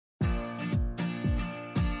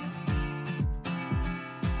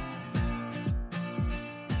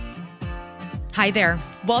Hi there.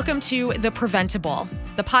 Welcome to The Preventable,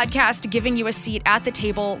 the podcast giving you a seat at the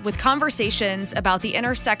table with conversations about the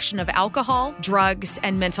intersection of alcohol, drugs,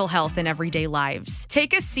 and mental health in everyday lives.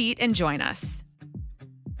 Take a seat and join us.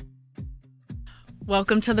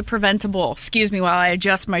 Welcome to The Preventable. Excuse me while I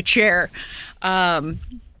adjust my chair.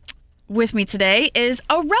 With me today is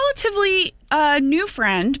a relatively new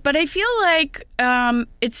friend, but I feel like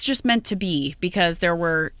it's just meant to be because there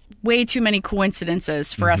were way too many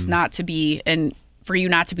coincidences for us not to be and for you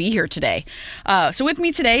not to be here today. So with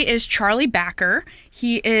me today is Charlie Backer.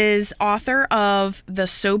 He is author of The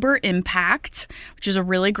Sober Impact, which is a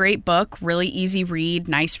really great book, really easy read,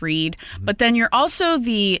 nice read. But then you're also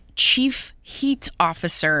the chief heat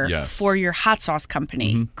officer for your hot sauce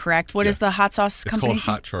company, correct? What is the hot sauce company? It's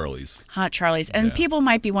called Hot Charlie's. Hot Charlie's. And people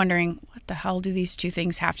might be wondering, what the hell do these two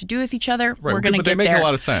things have to do with each other? Right, we're going to get there. But they make a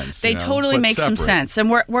lot of sense. They totally make some sense. And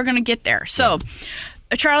we're going to get there. So,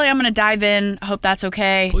 Charlie, I'm going to dive in. I hope that's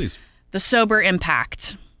okay. Please. The Sober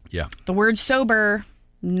Impact. Yeah. The word sober,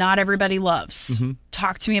 not everybody loves.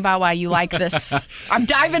 Talk to me about why you like this. I'm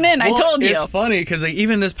diving in. Well, I told you. It's funny because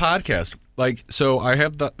even this podcast, so I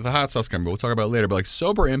have the hot sauce company. We'll talk about it later. But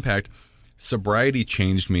Sober Impact, sobriety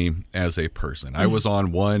changed me as a person. I was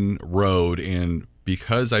on one road, and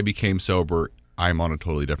because I became sober, I'm on a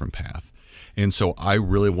totally different path. And so I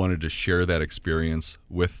really wanted to share that experience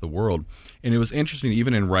with the world. And it was interesting,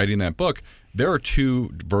 even in writing that book, there are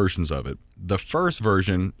two versions of it. The first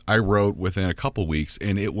version I wrote within a couple weeks,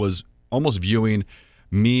 and it was almost viewing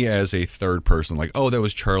me as a third person, like, oh, that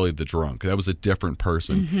was Charlie the drunk. That was a different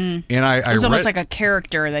person. And I it was almost like a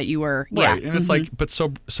character that you were. Right. Yeah. And it's like, but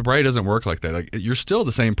sobriety doesn't work like that. Like, you're still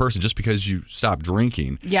the same person just because you stopped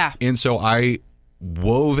drinking. Yeah. And so I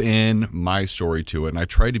wove in my story to it, and I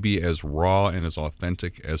tried to be as raw and as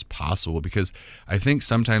authentic as possible, because I think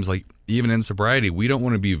sometimes, like, even in sobriety, we don't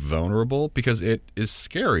want to be vulnerable because it is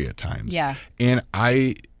scary at times. Yeah. And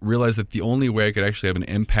I realized that the only way I could actually have an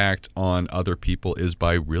impact on other people is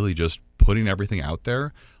by really just putting everything out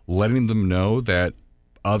there, letting them know that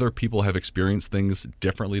other people have experienced things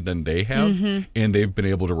differently than they have, and they've been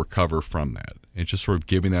able to recover from that. And just sort of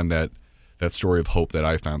giving them that story of hope that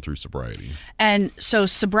I found through sobriety. And so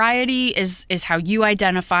sobriety is how you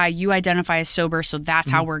identify. You identify as sober, so that's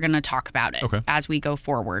how we're going to talk about it as we go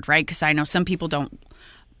forward, right? Because I know some people don't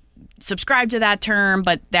subscribe to that term,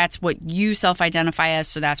 but that's what you self-identify as,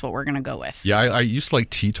 so that's what we're going to go with. Yeah, I used to like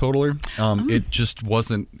teetotaler. It just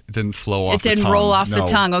it didn't flow off the tongue. It didn't roll off the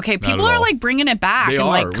tongue. Okay, people are like bringing it back and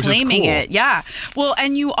like claiming it. Yeah. Well,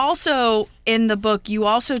 and you also, in the book, you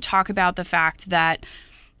also talk about the fact that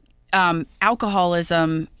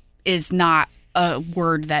alcoholism is not a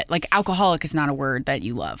word that, like, alcoholic is not a word that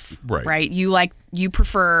you love, right? You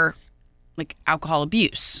prefer like alcohol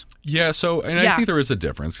abuse. Yeah. So, and I think there is a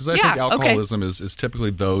difference, because I think alcoholism is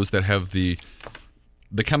typically those that have the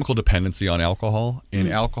chemical dependency on alcohol, and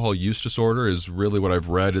alcohol use disorder is really what I've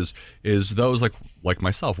read is those like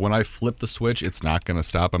myself. When I flip the switch, it's not going to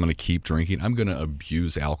stop. I'm going to keep drinking. I'm going to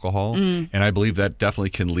abuse alcohol. And I believe that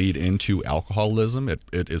definitely can lead into alcoholism. It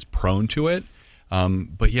is prone to it.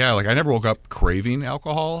 But yeah, like, I never woke up craving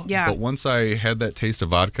alcohol. Yeah. But once I had that taste of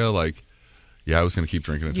vodka, like, I was going to keep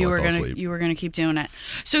drinking until I fell asleep. You were going to keep doing it.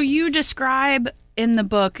 So you describe in the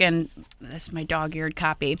book, and that's my dog-eared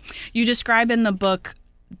copy, you describe in the book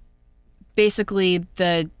basically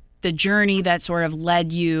the journey that sort of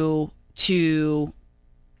led you to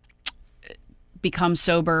become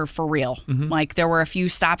sober for real. Like, there were a few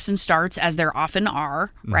stops and starts, as there often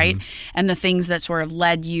are, right? And the things that sort of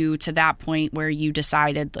led you to that point where you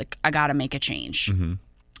decided, like, I got to make a change.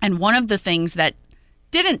 And one of the things that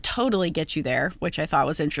didn't totally get you there, which I thought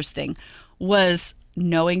was interesting, was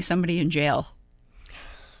knowing somebody in jail.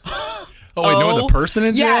 Oh, wait, knowing the person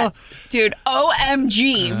in jail? Yeah, dude,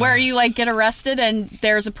 OMG, where you, like, get arrested and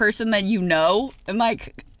there's a person that you know, and,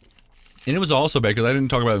 like... And it was also bad, because I didn't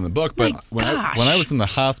talk about it in the book, but when I was in the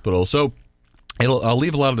hospital, so I'll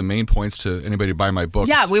leave a lot of the main points to anybody to buy my book.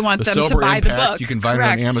 Yeah, we want them to buy the book. You can find it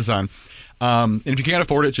on Amazon. And if you can't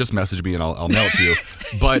afford it, just message me and I'll mail it to you.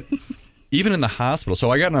 But even in the hospital,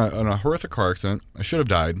 so I got in a horrific car accident. I should have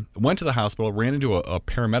died. Went to the hospital, ran into a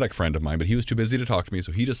paramedic friend of mine, but he was too busy to talk to me,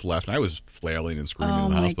 so he just left. And I was flailing and screaming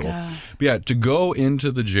in the hospital. God. But yeah, to go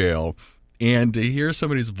into the jail and to hear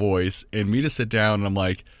somebody's voice and me to sit down, and I'm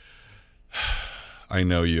like, I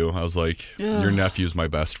know you. I was like, your nephew's my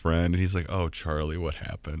best friend. And he's like, oh, Charlie, what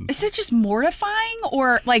happened? Is it just mortifying?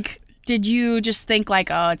 Or, like, did you just think, like,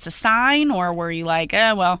 oh, it's a sign? Or were you like,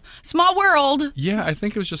 well, small world? Yeah, I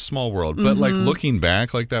think it was just small world. But, like, looking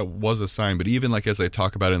back, like, that was a sign. But even, like, as I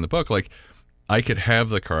talk about it in the book, like, I could have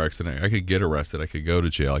the car accident, I could get arrested, I could go to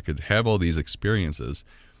jail, I could have all these experiences.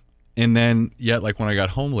 And then yet, like when I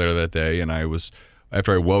got home later that day and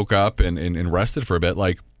after I woke up and rested for a bit,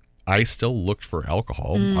 like I still looked for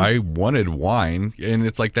alcohol. I wanted wine, and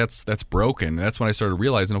it's like that's broken. And that's when I started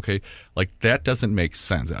realizing, okay, like that doesn't make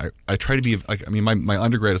sense. I try to be, like, I mean, my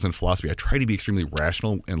undergrad is in philosophy. I try to be extremely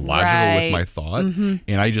rational and logical with my thought,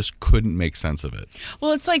 and I just couldn't make sense of it.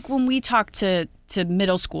 Well, it's like when we talk to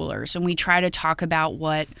middle schoolers and we try to talk about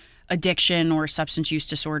what addiction or substance use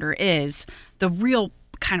disorder is, the real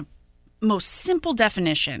kind of most simple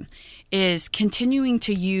definition is continuing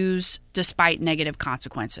to use despite negative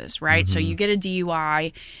consequences, right? So you get a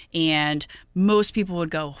DUI and most people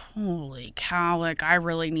would go, holy cow, like I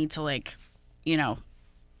really need to, like, you know,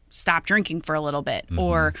 stop drinking for a little bit.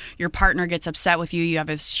 Or your partner gets upset with you, you have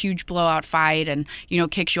this huge blowout fight and, you know,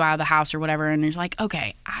 kicks you out of the house or whatever, and you're like,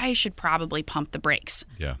 okay, I should probably pump the brakes.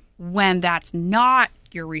 Yeah. When that's not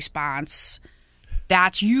your response,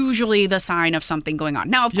 that's usually the sign of something going on.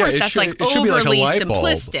 Now, of course, that's overly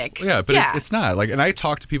simplistic. Yeah, but it's not. Like, and I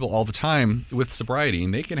talk to people all the time with sobriety,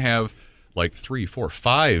 and they can have like 3, 4,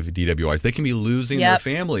 5 DWIs. They can be losing their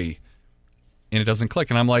family, and it doesn't click.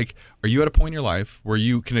 And I'm like, are you at a point in your life where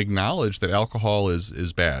you can acknowledge that alcohol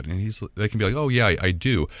is bad? And they can be like, oh yeah, I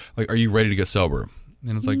do. Like, are you ready to get sober?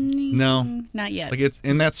 And it's like, no, not yet. Like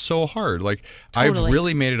and that's so hard. Like, Totally. I've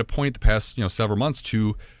really made it a point the past several months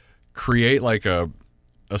to create like a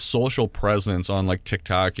social presence on like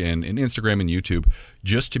TikTok and Instagram and YouTube,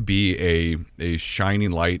 just to be a shining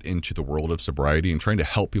light into the world of sobriety and trying to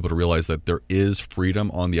help people to realize that there is freedom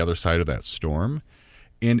on the other side of that storm.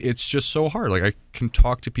 And it's just so hard. Like, I can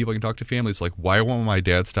talk to people, I can talk to families, like, why won't my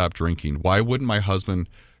dad stop drinking? Why wouldn't my husband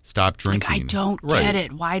stop drinking? Like, I don't get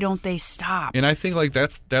it. Why don't they stop? And I think like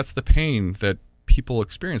that's the pain that people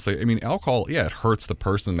experience. Like, I mean, alcohol, yeah, it hurts the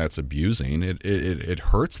person that's abusing. It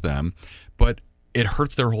hurts them, but it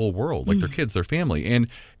hurts their whole world, like their kids, their family. And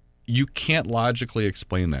you can't logically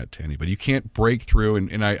explain that to anybody. You can't break through.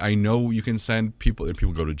 And I know you can send people, and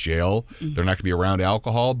people go to jail. They're not going to be around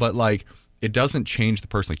alcohol, but like, it doesn't change the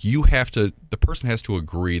person. Like, the person has to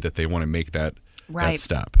agree that they want to make that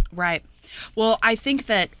step. Right. Well, I think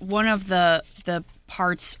that one of the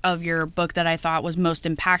parts of your book that I thought was most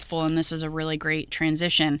impactful, and this is a really great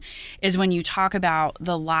transition, is when you talk about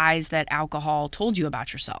the lies that alcohol told you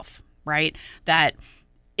about yourself, right? That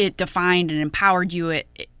it defined and empowered you.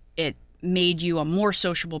 It made you a more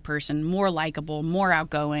sociable person, more likable, more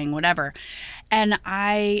outgoing, whatever. And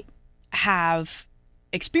I have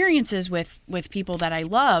experiences with people that I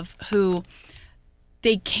love who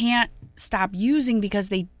they can't stop using because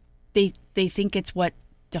they think it's what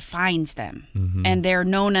defines them. And they're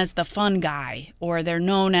known as the fun guy, or they're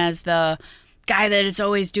known as the guy that is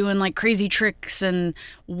always doing like crazy tricks, and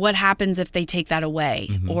what happens if they take that away?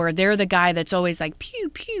 Or they're the guy that's always like pew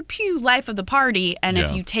pew pew, life of the party, and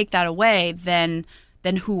if you take that away, then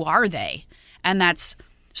who are they? And that's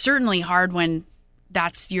certainly hard when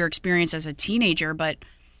that's your experience as a teenager. But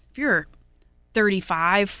if you're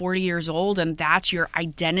 35, 40 years old and that's your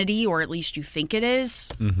identity, or at least you think it is,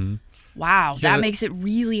 wow, that makes it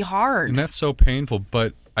really hard. And that's so painful.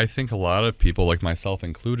 But I think a lot of people, like myself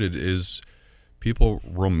included, is people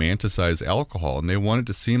romanticize alcohol, and they want it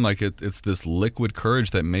to seem like it's this liquid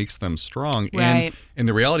courage that makes them strong. Right. And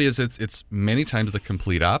the reality is it's many times the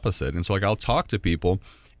complete opposite. And so like, I'll talk to people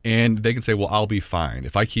and they can say, well, I'll be fine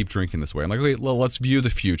if I keep drinking this way. I'm like, okay, well, let's view the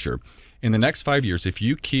future. In the next 5 years, if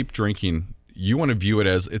you keep drinking, you want to view it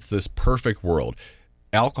as it's this perfect world.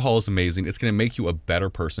 Alcohol is amazing. It's going to make you a better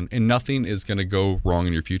person, and nothing is going to go wrong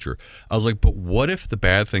in your future. I was like, but what if the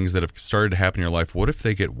bad things that have started to happen in your life, what if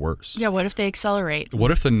they get worse? Yeah, what if they accelerate? What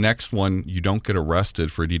if the next one, you don't get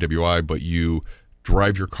arrested for a DWI, but you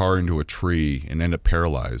drive your car into a tree and end up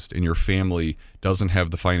paralyzed, and your family doesn't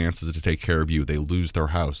have the finances to take care of you? They lose their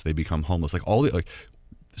house. They become homeless.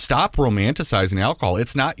 Stop romanticizing alcohol.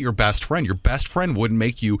 It's not your best friend. Your best friend wouldn't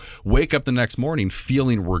make you wake up the next morning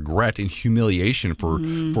feeling regret and humiliation for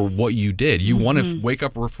what you did. You want to wake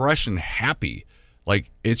up refreshed and happy.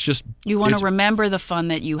 Like, it's just... You want to remember the fun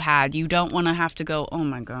that you had. You don't want to have to go, oh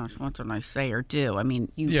my gosh, what did I say or do? I mean,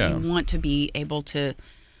 you want to be able to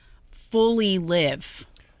fully live.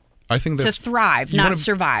 I think that's... To thrive, not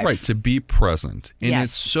survive. Right, to be present. And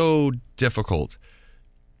it's so difficult.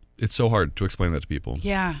 It's so hard to explain that to people.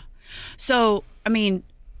 Yeah. So, I mean,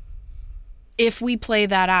 if we play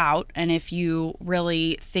that out, and if you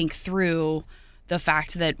really think through the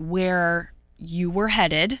fact that where you were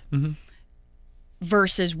headed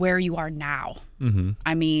versus where you are now.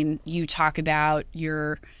 I mean, you talk about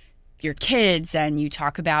your your kids, and you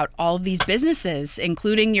talk about all of these businesses,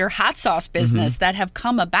 including your hot sauce business that have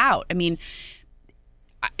come about. I mean,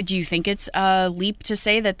 do you think it's a leap to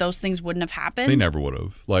say that those things wouldn't have happened? They never would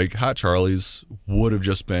have. Like Hot Charlie's would have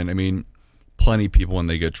just been, I mean, plenty of people when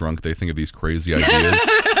they get drunk, they think of these crazy ideas,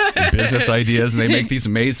 business ideas, and they make these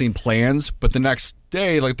amazing plans, but the next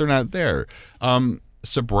day, like, they're not there.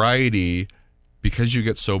 Sobriety, because you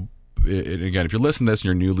get so, again, if you're listening to this and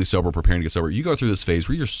you're newly sober, preparing to get sober, you go through this phase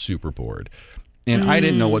where you're super bored. And I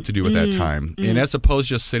didn't know what to do at that time. And as opposed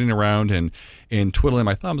to just sitting around and twiddling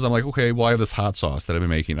my thumbs, I'm like, okay, well, I have this hot sauce that I've been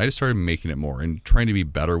making. I just started making it more and trying to be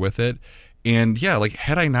better with it. And yeah, like,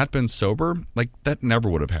 had I not been sober, like, that never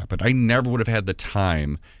would have happened. I never would have had the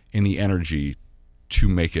time and the energy to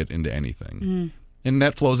make it into anything. And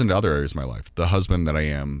that flows into other areas of my life. The husband that I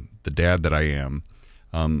am, the dad that I am,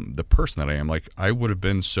 the person that I am. Like, I would have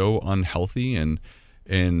been so unhealthy and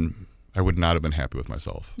I would not have been happy with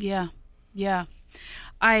myself. Yeah. Yeah.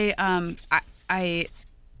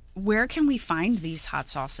 Where can we find these hot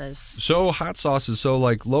sauces? So hot sauces, so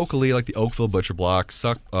like locally, like the Oakville Butcher Block,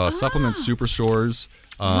 supplement superstores.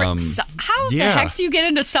 How the heck do you get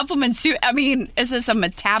into supplement soup? I mean, is this a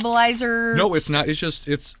metabolizer? No, it's not.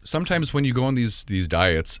 It's sometimes when you go on these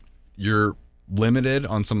diets, you're limited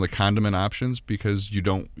on some of the condiment options because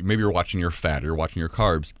maybe you're watching your fat, or you're watching your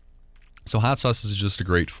carbs. So hot sauce is just a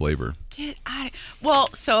great flavor.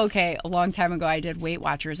 Okay, a long time ago I did Weight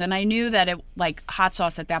Watchers, and I knew that hot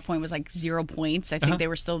sauce at that point was like 0 points. I think they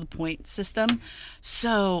were still the point system.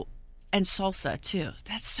 So, and salsa too.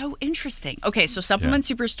 That's so interesting. Okay, so supplement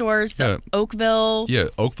superstores, the Oakville. Yeah,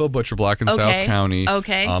 Oakville Butcher Block in South County.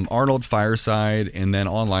 Okay. Arnold Fireside, and then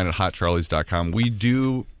online at hotcharlies.com. We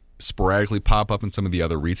do sporadically pop up in some of the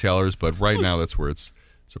other retailers, but right now that's where it's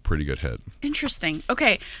a pretty good hit. Interesting.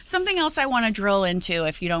 Okay. Something else I want to drill into,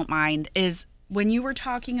 if you don't mind, is when you were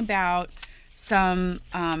talking about some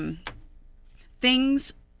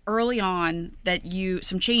things early on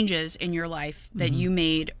some changes in your life that you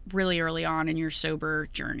made really early on in your sober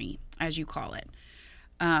journey, as you call it.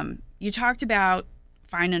 You talked about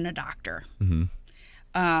finding a doctor.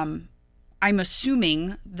 I'm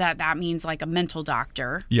assuming that means like a mental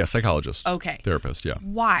doctor. Yeah, psychologist. Okay. Therapist, yeah.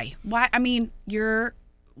 Why? I mean,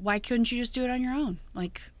 why couldn't you just do it on your own?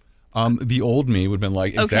 Like, the old me would have been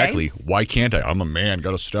like, exactly. Why can't I? I'm a man.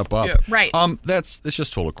 Got to step up. Yeah, right. It's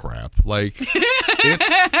just total crap. Like,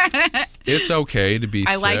 it's okay to be sick.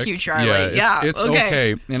 I like you, Charlie. Yeah, it's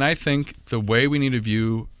okay. And I think the way we need to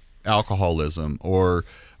view alcoholism or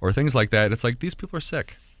things like that, it's like, these people are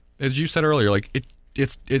sick. As you said earlier, like,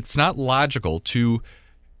 it's not logical to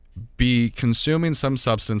be consuming some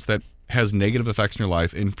substance that has negative effects in your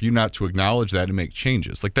life and for you not to acknowledge that and make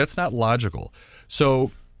changes. Like, that's not logical.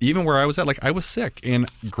 So even where I was at, like, I was sick, and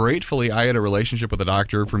gratefully I had a relationship with a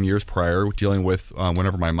doctor from years prior dealing with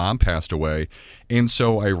whenever my mom passed away. And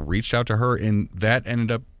so I reached out to her, and that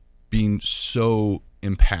ended up being so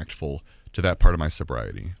impactful to that part of my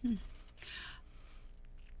sobriety.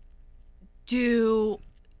 Do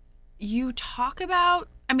you talk about,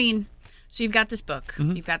 so you've got this book,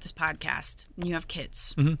 you've got this podcast, and you have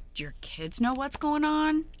kids. Do your kids know what's going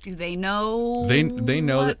on? Do they know? They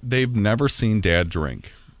know that they've never seen Dad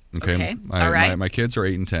drink. Okay. All right. My kids are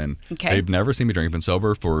 8 and 10. Okay. They've never seen me drink. I've been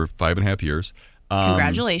sober for 5.5 years.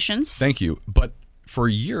 Congratulations. Thank you. But for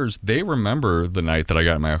years, they remember the night that I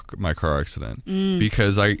got in my car accident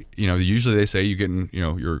because usually they say you get in,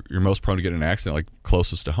 you're most prone to get in an accident like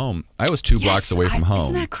closest to home. I was 2 blocks away from home.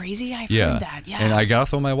 Isn't that crazy? I've heard that. Yeah. And I got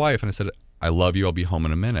off with my wife and I said, I love you. I'll be home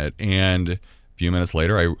in a minute. And a few minutes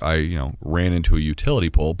later, I ran into a utility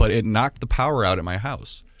pole, but it knocked the power out at my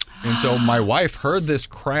house. And so my wife heard this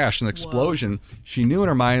crash and explosion. Whoa. She knew in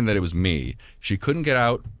her mind that it was me. She couldn't get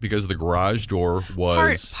out because the garage door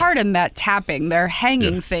was... Pardon that tapping. They're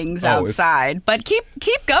hanging things outside. But keep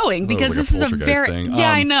going because this is a very... thing.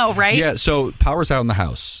 Yeah, I know, right? Yeah, so power's out in the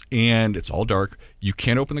house and it's all dark. You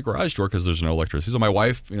can't open the garage door because there's no electricity. So my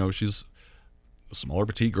wife, she's a smaller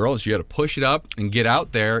petite girl, and she had to push it up and get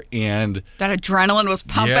out there, and that adrenaline was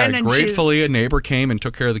pumping. Yeah, and gratefully a neighbor came and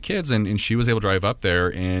took care of the kids, and she was able to drive up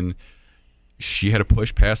there, and she had to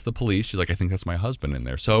push past the police. She's like, I think that's my husband in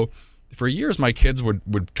there. So for years, my kids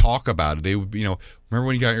would talk about it. They would, remember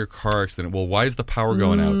when you got in your car accident? Well, why is the power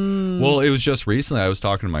going out? Well, it was just recently I was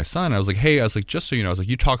talking to my son. I was like, hey, just so you know,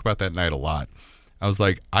 you talk about that night a lot. I was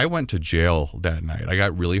like, I went to jail that night. I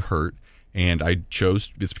got really hurt. And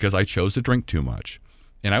it's because I chose to drink too much.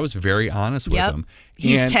 And I was very honest with him.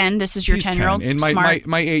 He's 10. This is your 10-year-old. And my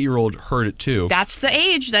 8-year-old heard it too. That's the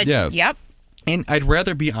age that, yep. And I'd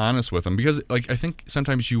rather be honest with him because, I think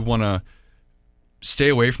sometimes you want to stay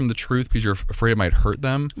away from the truth because you're afraid it might hurt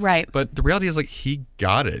them. Right. But the reality is, like, he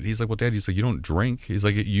got it. He's like, well, Dad, he's like, you don't drink. He's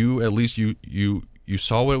like, you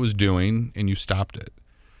saw what it was doing and you stopped it.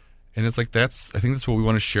 And it's like, I think that's what we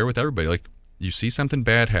want to share with everybody. Like, you see something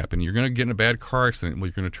bad happen, you're going to get in a bad car accident, well,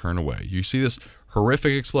 you're going to turn away. You see this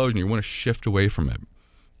horrific explosion, you want to shift away from it.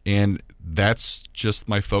 And that's just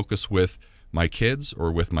my focus with my kids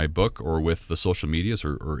or with my book or with the social medias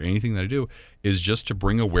or anything that I do, is just to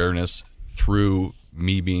bring awareness through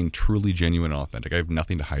me being truly genuine and authentic. I have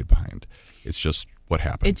nothing to hide behind. It's just what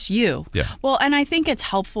happened. It's you. Yeah. Well, and I think it's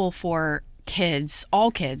helpful for kids, all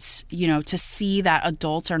kids, to see that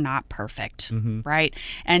adults are not perfect, right?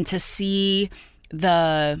 And to see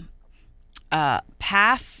the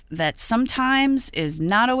path that sometimes is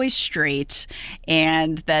not always straight,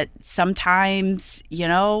 and that sometimes,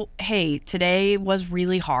 hey, today was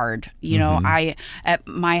really hard. At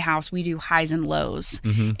my house, we do highs and lows,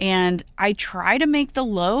 and I try to make the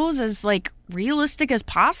lows as like realistic as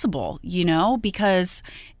possible, because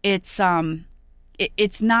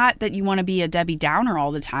it's not that you want to be a Debbie Downer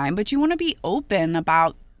all the time, but you want to be open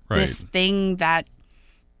about this thing that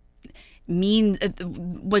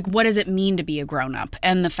what does it mean to be a grown-up,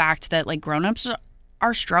 and the fact that like grown-ups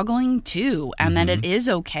are struggling too, and that it is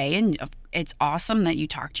okay, and it's awesome that you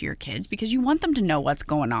talk to your kids because you want them to know what's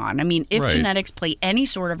going on. I mean, if genetics play any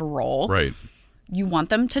sort of a role, you want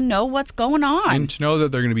them to know what's going on. And to know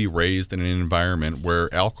that they're going to be raised in an environment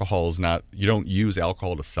where alcohol is not, you don't use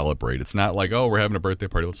alcohol to celebrate. It's not like, oh, we're having a birthday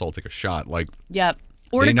party, let's all take a shot. Like,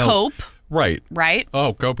 or to cope. Right.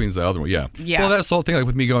 Oh, coping's the other one. Yeah. Well, that's the whole thing. Like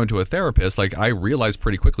with me going to a therapist, like I realized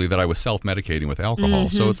pretty quickly that I was self-medicating with alcohol.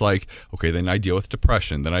 So it's like, okay, then I deal with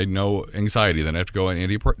depression. Then I know anxiety. Then I have to go on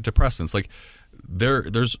antidepressants. Like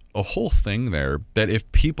there's a whole thing there that if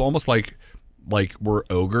people almost like we're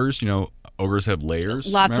ogres, ogres have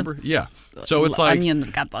layers. Lots remember? of Yeah. So it's like onion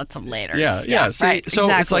got lots of layers. Yeah. See, right. So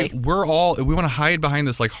exactly. it's like we want to hide behind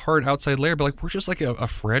this like hard outside layer, but like we're just like a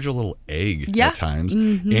fragile little egg at times.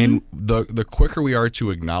 And the quicker we are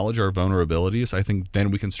to acknowledge our vulnerabilities, I think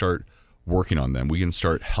then we can start working on them. We can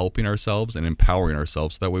start helping ourselves and empowering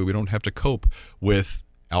ourselves. So that way we don't have to cope with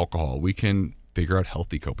alcohol. We can figure out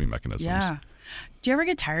healthy coping mechanisms. Yeah. Do you ever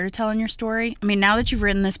get tired of telling your story? I mean, now that you've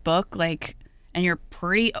written this book, and you're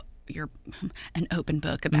an open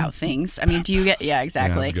book about things. I mean, do you get,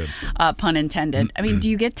 exactly. Yeah, that's good. Pun intended. I mean, do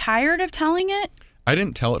you get tired of telling it? I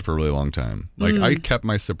didn't tell it for a really long time. Like I kept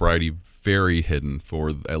my sobriety very hidden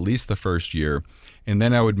for at least the first year. And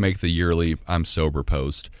then I would make the yearly I'm sober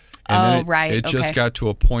post. And then it just got to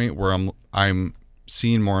a point where I'm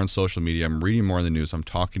seeing more on social media. I'm reading more in the news. I'm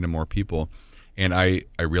talking to more people. And I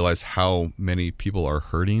realize how many people are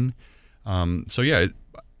hurting.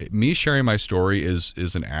 Me sharing my story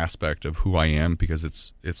is an aspect of who I am because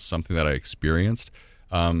it's something that I experienced.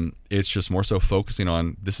 It's just more so focusing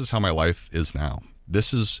on this is how my life is now.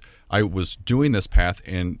 I was doing this path,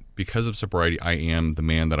 and because of sobriety, I am the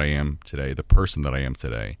man that I am today, the person that I am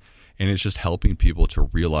today. And it's just helping people to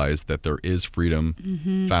realize that there is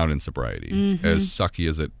freedom found in sobriety, as sucky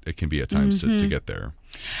as it can be at times to get there.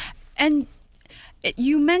 And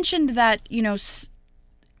you mentioned that,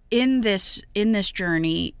 in this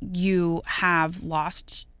journey, you have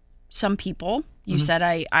lost some people. You said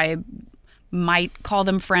I might call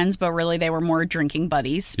them friends, but really they were more drinking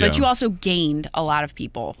buddies. But you also gained a lot of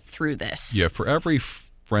people through this. Yeah, for every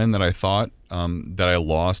friend that I thought that I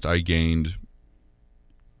lost, I gained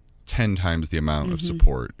 10 times the amount of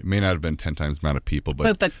support. It may not have been 10 times the amount of people,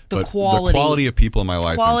 but the the quality. quality of people in my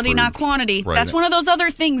life Quality, improved. not quantity. Right. That's one of those other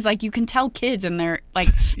things, like you can tell kids and they're like,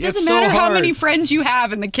 doesn't It's so matter how hard. many friends you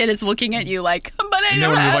have, and the kid is looking at you like, but I And then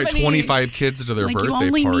don't when you have invite any. 25 kids to their Like, birthday you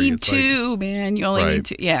only party, need it's two, man. You only need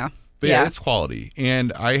two. Yeah. But yeah, it's quality.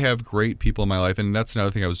 And I have great people in my life, and that's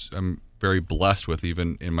another thing I'm very blessed with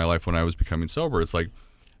even in my life when I was becoming sober. It's like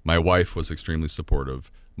my wife was extremely supportive.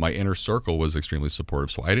 My inner circle was extremely supportive.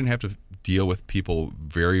 So I didn't have to deal with people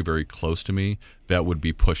very, very close to me that would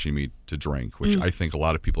be pushing me to drink, which I think a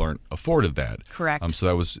lot of people aren't afforded that. Correct. So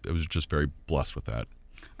it was just very blessed with that.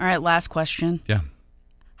 All right, last question. Yeah.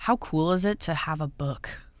 How cool is it to have a book?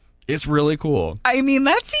 It's really cool. I mean,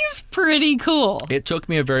 that seems pretty cool. It took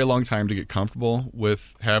me a very long time to get comfortable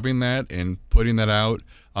with having that and putting that out.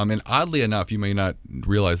 And oddly enough, you may not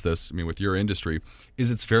realize this, with your industry, is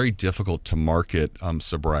it's very difficult to market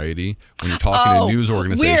sobriety when you're talking to news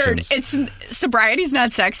organizations. Weird. Sobriety's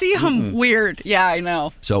not sexy? Weird. Yeah, I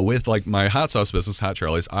know. So with like my hot sauce business, Hot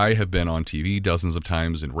Charlie's, I have been on TV dozens of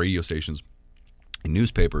times in radio stations and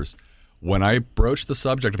newspapers. When I broached the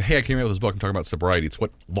subject of, hey, I came out with this book, I'm talking about sobriety, it's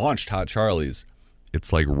what launched Hot Charlie's.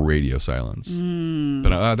 it's like radio silence.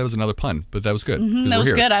 But that was another pun, but that was good. That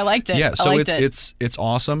was good. I liked it. Yeah, so it's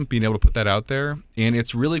awesome being able to put that out there, and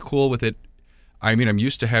it's really cool with it. I mean, I'm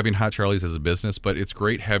used to having Hot Charlie's as a business, but it's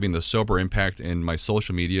great having the sober impact in my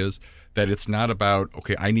social medias, that it's not about,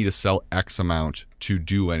 okay, I need to sell X amount to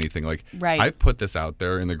do anything. Like, I put this out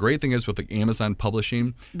there, and the great thing is with like Amazon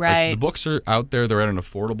publishing, like, the books are out there, they're at an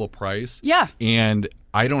affordable price. Yeah. And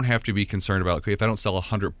I don't have to be concerned about, okay, if I don't sell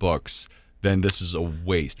 100 books, then this is a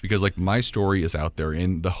waste, because like my story is out there,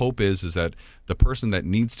 and the hope is that the person that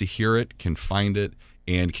needs to hear it can find it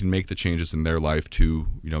and can make the changes in their life to,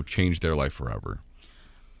 change their life forever.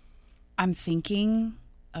 I'm thinking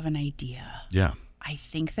of an idea. Yeah. I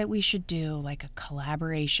think that we should do like a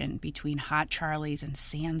collaboration between Hot Charlie's and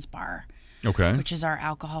Sans Bar. Okay. Which is our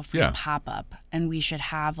alcohol-free pop-up. And we should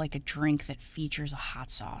have like a drink that features a hot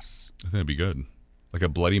sauce. I think that'd be good. Like a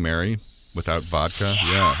Bloody Mary without vodka. Yes.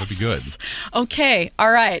 Yeah, that'd be good. Okay. All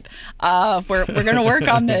right. We're going to work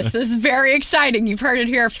on this. This is very exciting. You've heard it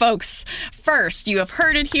here, folks. First. You have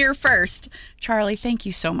heard it here first. Charlie, thank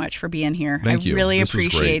you so much for being here. Thank you. I really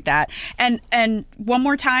appreciate that. And one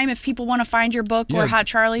more time, if people want to find your book or Hot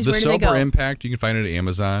Charlie's, where do they go? The Sober Impact, you can find it at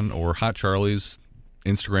Amazon or Hot Charlie's,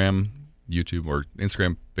 Instagram, YouTube, or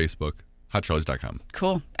Instagram, Facebook. HotCharlies.com.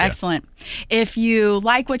 Cool. Excellent. If you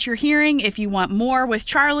like what you're hearing, if you want more with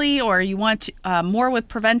Charlie or you want more with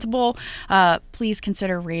Preventable, please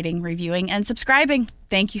consider rating, reviewing, and subscribing.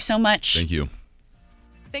 Thank you so much. Thank you.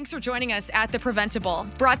 Thanks for joining us at The Preventable,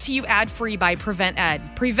 brought to you ad-free by Prevent Ed.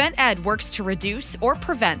 Prevent Ed works to reduce or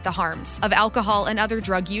prevent the harms of alcohol and other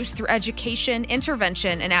drug use through education,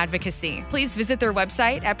 intervention, and advocacy. Please visit their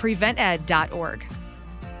website at prevented.org.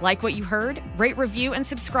 Like what you heard? Rate, review, and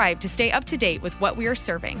subscribe to stay up to date with what we are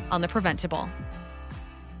serving on The Preventable.